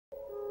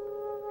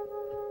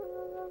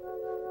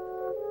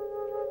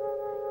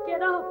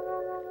Get up!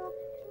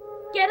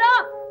 Get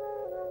up!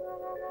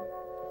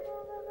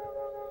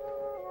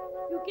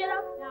 You get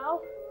up now.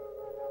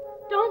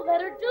 Don't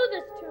let her do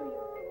this to you.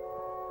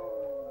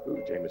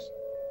 Who, Jameson?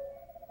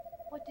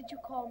 What did you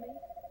call me?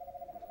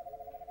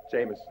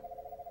 Jameson.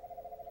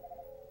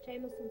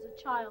 Jameson's a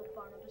child,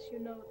 Barnabas. You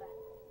know that.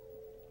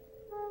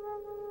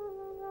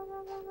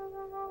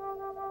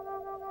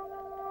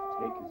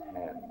 Take his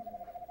hand,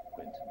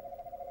 Quentin.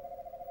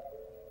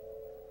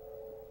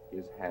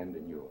 His hand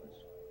in yours.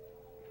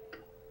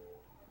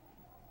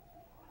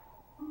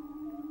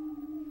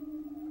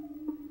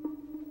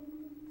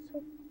 So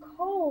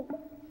cold.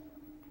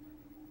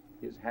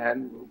 His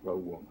hand will grow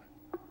warmer.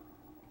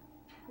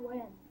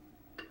 When?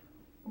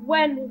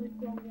 When will it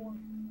grow warm?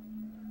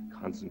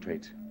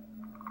 Concentrate.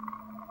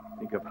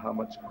 Think of how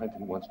much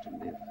Quentin wants to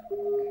live.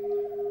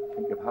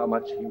 Think of how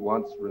much he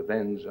wants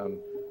revenge on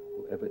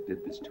whoever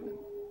did this to him.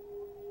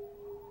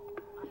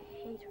 I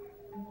hate her.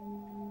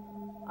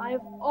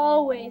 I've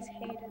always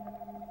hated her.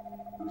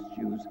 Just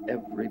use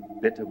every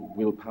bit of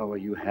willpower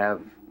you have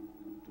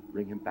to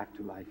bring him back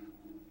to life.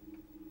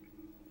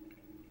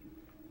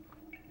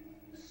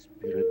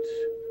 Spirit,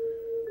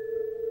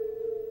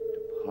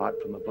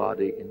 depart from the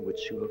body in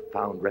which you have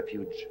found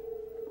refuge.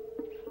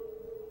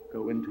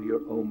 Go into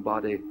your own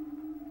body.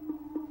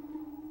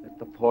 Let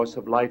the force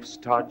of life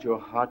start your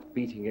heart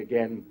beating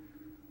again.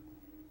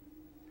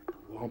 Let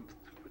the warmth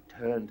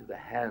return to the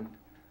hand.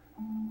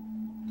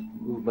 Let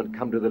the movement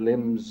come to the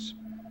limbs.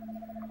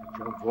 Let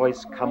your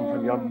voice come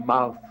from your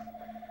mouth.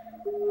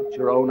 Let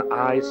your own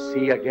eyes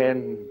see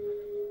again.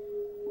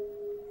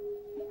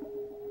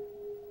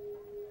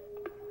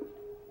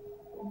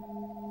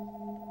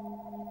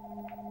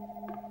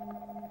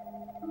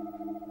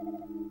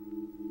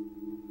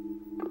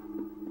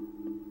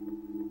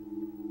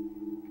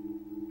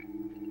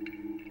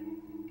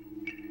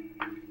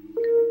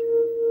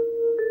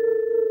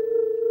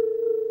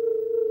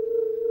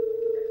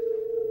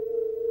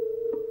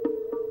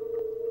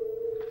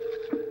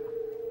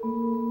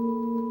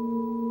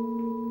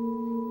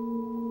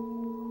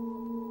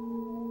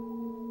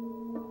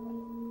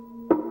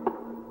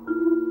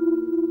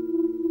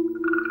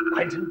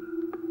 Quentin?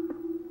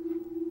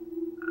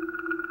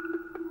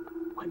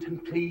 Quentin,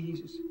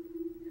 please.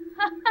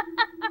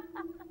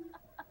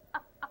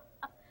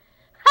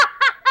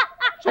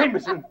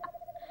 Jameson!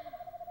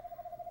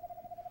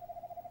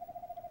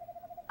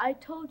 I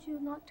told you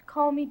not to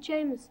call me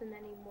Jameson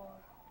anymore.